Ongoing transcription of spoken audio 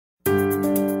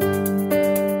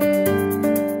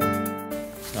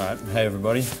Hey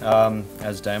everybody,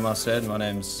 as Damir said, my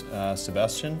name's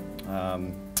Sebastian.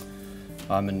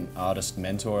 I'm an artist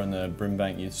mentor in the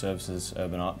Brimbank Youth Services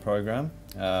Urban Art Program,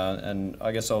 and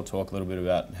I guess I'll talk a little bit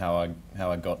about how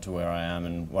I got to where I am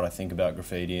and what I think about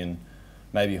graffiti, and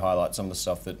maybe highlight some of the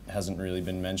stuff that hasn't really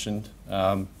been mentioned.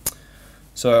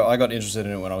 So I got interested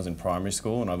in it when I was in primary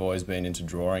school, and I've always been into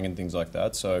drawing and things like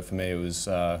that. So for me it was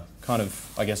kind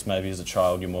of, I guess maybe as a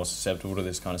child you're more susceptible to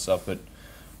this kind of stuff, but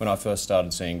when I first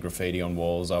started seeing graffiti on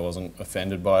walls, I wasn't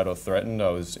offended by it or threatened. I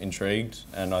was intrigued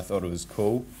and I thought it was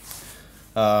cool.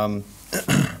 So,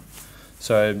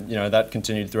 you know, that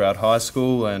continued throughout high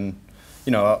school, and,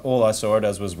 you know, all I saw it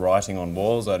as was writing on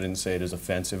walls. I didn't see it as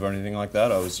offensive or anything like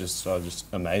that. I was just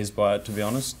amazed by it, to be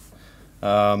honest.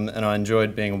 And I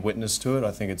enjoyed being a witness to it.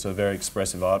 I think it's a very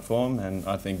expressive art form, and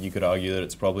I think you could argue that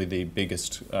it's probably the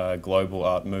biggest global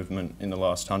art movement in the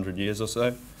last 100 years or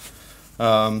so.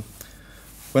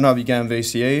 When I began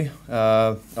VCE,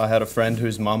 I had a friend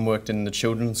whose mum worked in the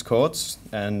children's courts,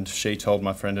 and she told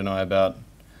my friend and I about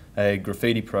a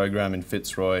graffiti program in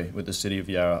Fitzroy with the City of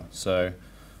Yarra. So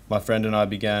my friend and I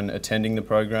began attending the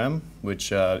program,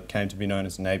 which came to be known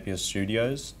as Napier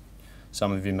Studios.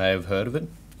 Some of you may have heard of it.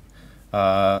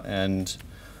 And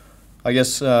I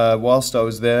guess whilst I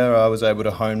was there, I was able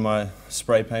to hone my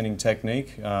spray painting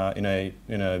technique in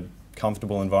a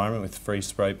comfortable environment with free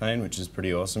spray paint, which is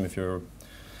pretty awesome if you're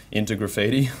into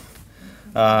graffiti,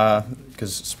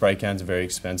 because spray cans are very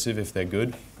expensive if they're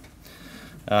good.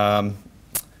 And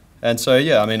so,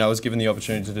 yeah, I mean, I was given the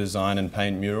opportunity to design and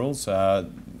paint murals.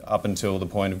 Up until the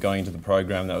point of going into the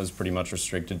program, that was pretty much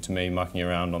restricted to me mucking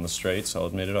around on the streets. I'll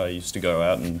admit it, I used to go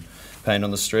out and paint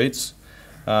on the streets.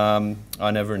 I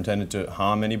never intended to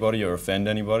harm anybody or offend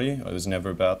anybody. It was never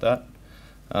about that.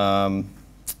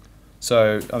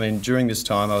 So, I mean, during this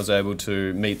time I was able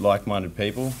to meet like-minded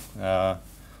people.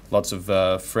 Lots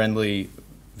of friendly,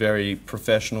 very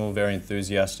professional, very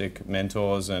enthusiastic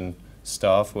mentors and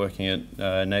staff working at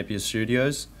Napier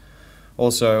Studios.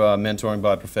 Also mentoring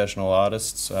by professional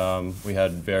artists. We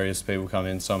had various people come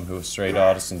in, some who were street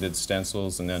artists and did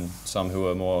stencils, and then some who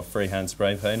were more freehand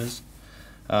spray painters.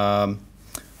 I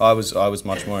was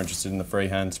much more interested in the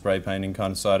freehand spray painting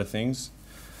kind of side of things.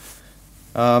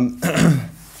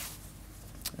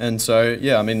 And so,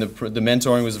 yeah, I mean, the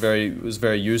mentoring was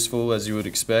very useful, as you would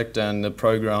expect, and the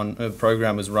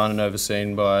program was run and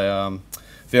overseen by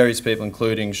various people,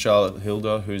 including Charlotte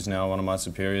Hilda, who's now one of my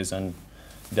superiors, and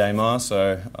Damir.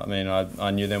 So, I mean, I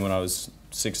knew them when I was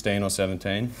 16 or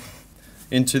 17.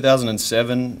 In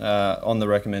 2007, on the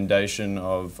recommendation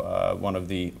of one of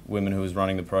the women who was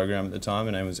running the program at the time,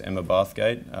 her name was Emma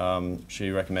Bathgate,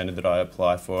 she recommended that I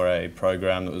apply for a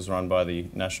program that was run by the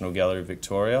National Gallery of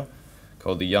Victoria,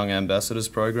 called the Young Ambassadors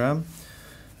Program.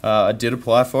 I did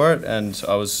apply for it and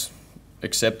I was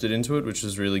accepted into it, which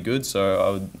was really good.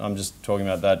 So I'm just talking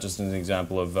about that just as an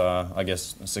example of, I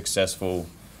guess, a successful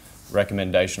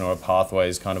recommendation or a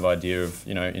pathways kind of idea of,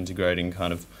 you know, integrating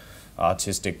kind of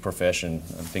artistic profession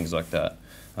and things like that.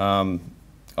 I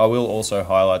will also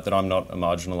highlight that I'm not a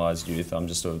marginalised youth. I'm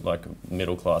just a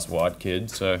middle-class white kid.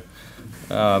 So,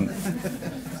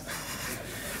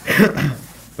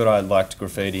 but I liked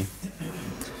graffiti.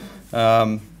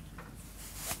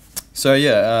 So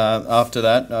yeah, after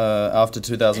that, after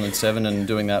 2007 and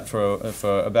doing that for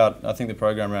about, I think the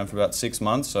program ran for about 6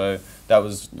 months, so that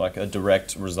was like a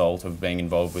direct result of being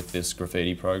involved with this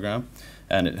graffiti program,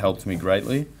 and it helped me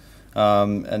greatly.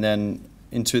 And then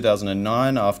in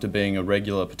 2009, after being a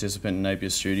regular participant in Napier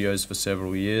Studios for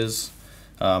several years,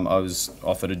 I was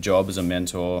offered a job as a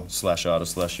mentor /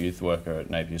 artist / youth worker at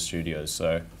Napier Studios.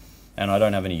 So. And I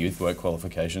don't have any youth work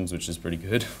qualifications, which is pretty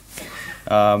good.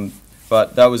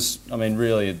 But that was, I mean,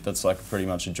 really, that's like pretty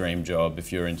much a dream job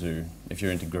if you're into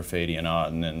graffiti and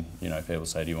art, and then, you know, people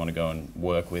say, do you want to go and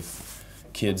work with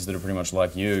kids that are pretty much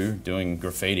like you doing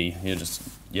graffiti? You're just,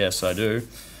 yes, I do.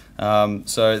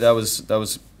 So that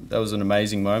was an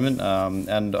amazing moment,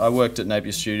 and I worked at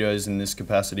Napier Studios in this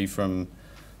capacity from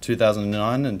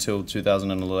 2009 until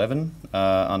 2011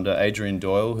 under Adrian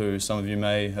Doyle, who some of you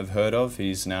may have heard of.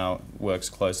 He's now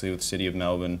works closely with the City of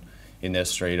Melbourne in their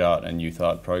street art and youth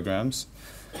art programs.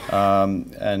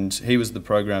 And he was the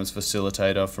program's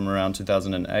facilitator from around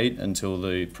 2008 until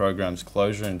the program's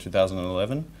closure in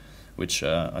 2011, which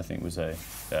I think was a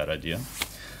bad idea.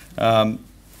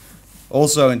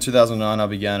 Also in 2009 I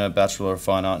began a Bachelor of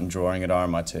Fine Art and Drawing at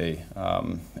RMIT,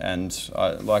 and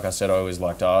like I said, I always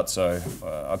liked art, so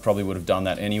I probably would have done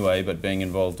that anyway, but being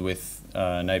involved with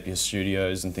Napier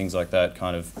Studios and things like that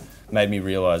kind of made me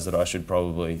realise that I should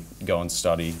probably go and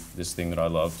study this thing that I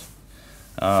loved.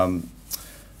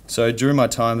 So during my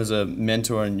time as a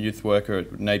mentor and youth worker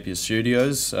at Napier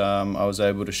Studios, I was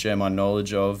able to share my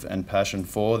knowledge of and passion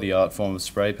for the art form of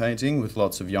spray painting with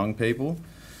lots of young people.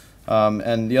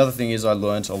 And the other thing is I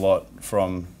learnt a lot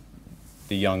from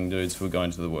the young dudes who were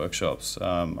going to the workshops.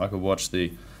 I could watch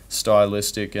the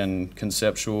stylistic and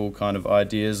conceptual kind of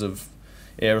ideas of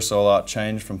aerosol art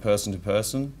change from person to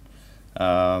person.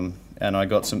 And I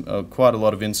got quite a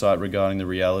lot of insight regarding the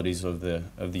realities of the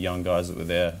young guys that were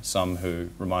there. Some who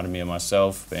reminded me of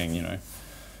myself, being, you know,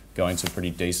 going to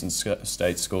pretty decent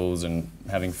state schools and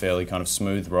having fairly kind of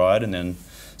smooth ride, and then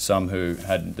some who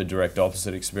had the direct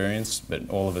opposite experience, but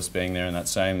all of us being there in that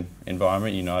same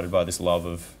environment, united by this love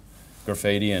of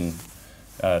graffiti and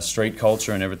street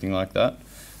culture and everything like that.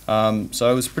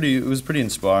 So it was pretty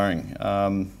inspiring,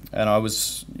 and I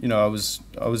was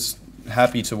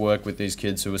happy to work with these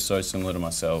kids who were so similar to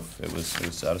myself. It was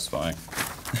satisfying.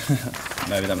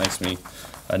 Maybe that makes me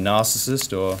a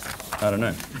narcissist, or I don't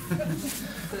know.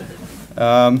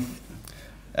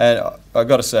 And I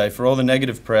got to say, for all the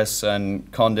negative press and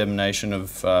condemnation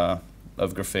of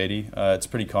graffiti, it's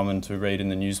pretty common to read in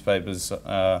the newspapers.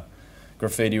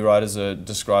 Graffiti writers are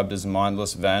described as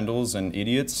mindless vandals and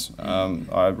idiots.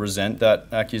 I resent that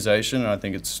accusation, and I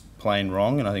think it's plain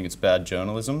wrong, and I think it's bad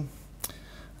journalism.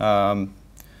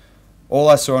 All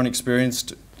I saw and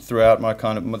experienced throughout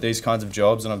these kinds of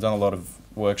jobs, and I've done a lot of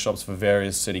workshops for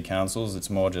various city councils. It's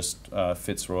more just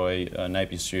Fitzroy,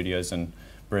 Napier Studios and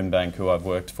Brimbank who I've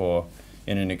worked for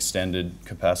in an extended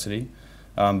capacity.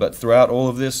 But throughout all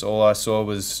of this, all I saw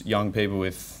was young people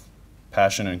with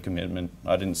passion and commitment.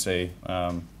 I didn't see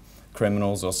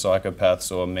criminals or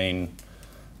psychopaths or mean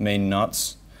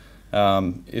nuts.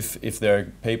 If there are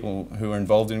people who are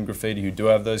involved in graffiti who do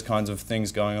have those kinds of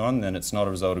things going on, then it's not a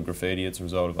result of graffiti, it's a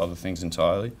result of other things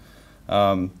entirely.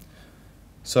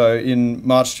 So in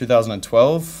March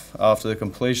 2012, after the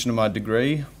completion of my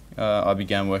degree, I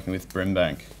began working with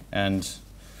Brimbank, and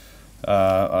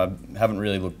I haven't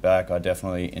really looked back. I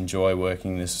definitely enjoy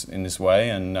working in this way,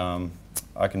 and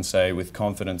I can say with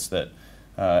confidence that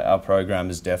our program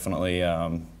has definitely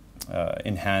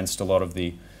enhanced a lot of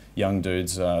the young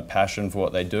dudes' passion for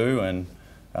what they do, and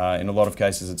in a lot of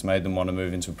cases it's made them want to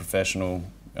move into professional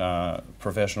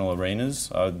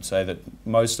arenas. I would say that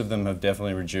most of them have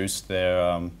definitely reduced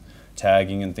their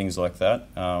tagging and things like that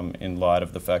in light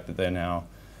of the fact that they're now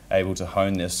able to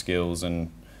hone their skills and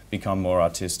become more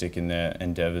artistic in their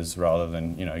endeavours rather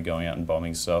than, you know, going out and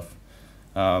bombing stuff.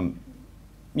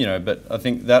 You know, but I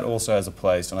think that also has a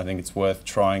place, and I think it's worth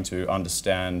trying to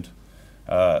understand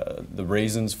the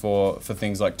reasons for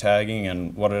things like tagging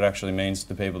and what it actually means to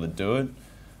the people that do it.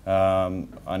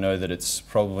 I know that it's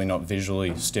probably not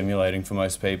visually stimulating for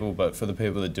most people, but for the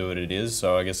people that do it, it is.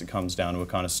 So I guess it comes down to a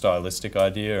kind of stylistic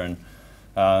idea, and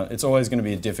it's always going to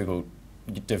be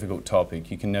a difficult topic.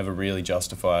 You can never really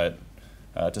justify it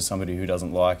to somebody who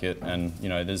doesn't like it, and you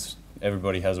know,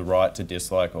 everybody has a right to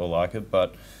dislike or like it,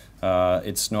 but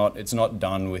it's not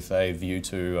done with a view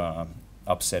to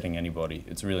upsetting anybody.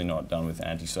 It's really not done with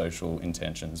antisocial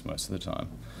intentions most of the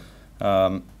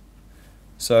time.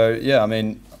 So yeah, I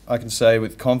mean, I can say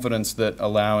with confidence that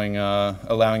allowing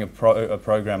a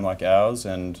program like ours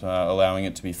and allowing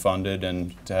it to be funded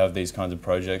and to have these kinds of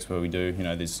projects where we do, you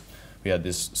know, we had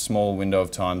this small window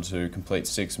of time to complete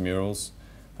 6 murals.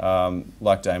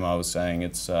 Like Damir was saying,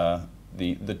 it's the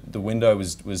window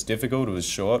was difficult. It was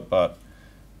short, but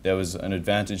there was an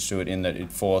advantage to it in that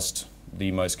it forced the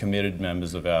most committed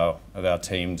members of our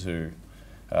team to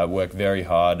work very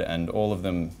hard, and all of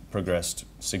them progressed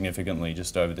significantly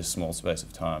just over this small space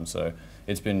of time. So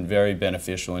it's been very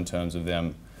beneficial in terms of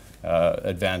them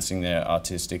advancing their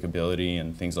artistic ability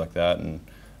and things like that. And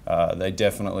they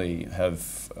definitely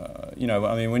have, you know,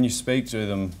 I mean, when you speak to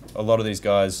them, a lot of these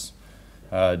guys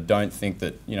don't think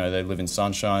that, you know, they live in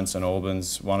Sunshine, St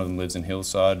Albans. One of them lives in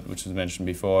Hillside, which was mentioned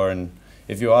before, and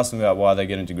if you ask them about why they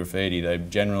get into graffiti, they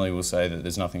generally will say that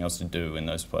there's nothing else to do in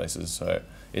those places. So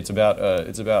it's about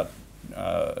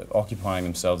occupying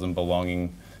themselves and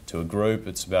belonging to a group.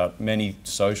 It's about many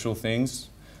social things,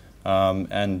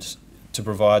 and to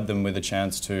provide them with a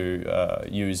chance to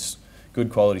use good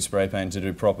quality spray paint to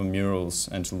do proper murals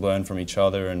and to learn from each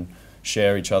other and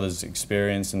share each other's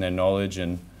experience and their knowledge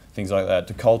and things like that.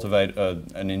 To cultivate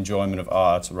an enjoyment of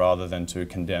art rather than to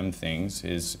condemn things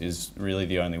is really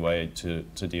the only way to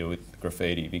deal with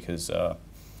graffiti, because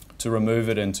to remove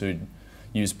it and to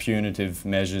use punitive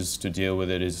measures to deal with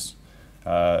it is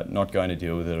not going to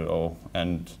deal with it at all.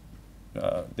 And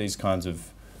these kinds of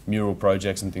mural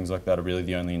projects and things like that are really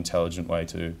the only intelligent way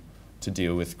to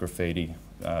deal with graffiti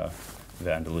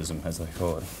vandalism, as they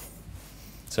call it.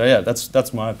 So yeah,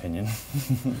 that's my opinion.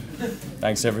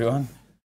 Thanks everyone.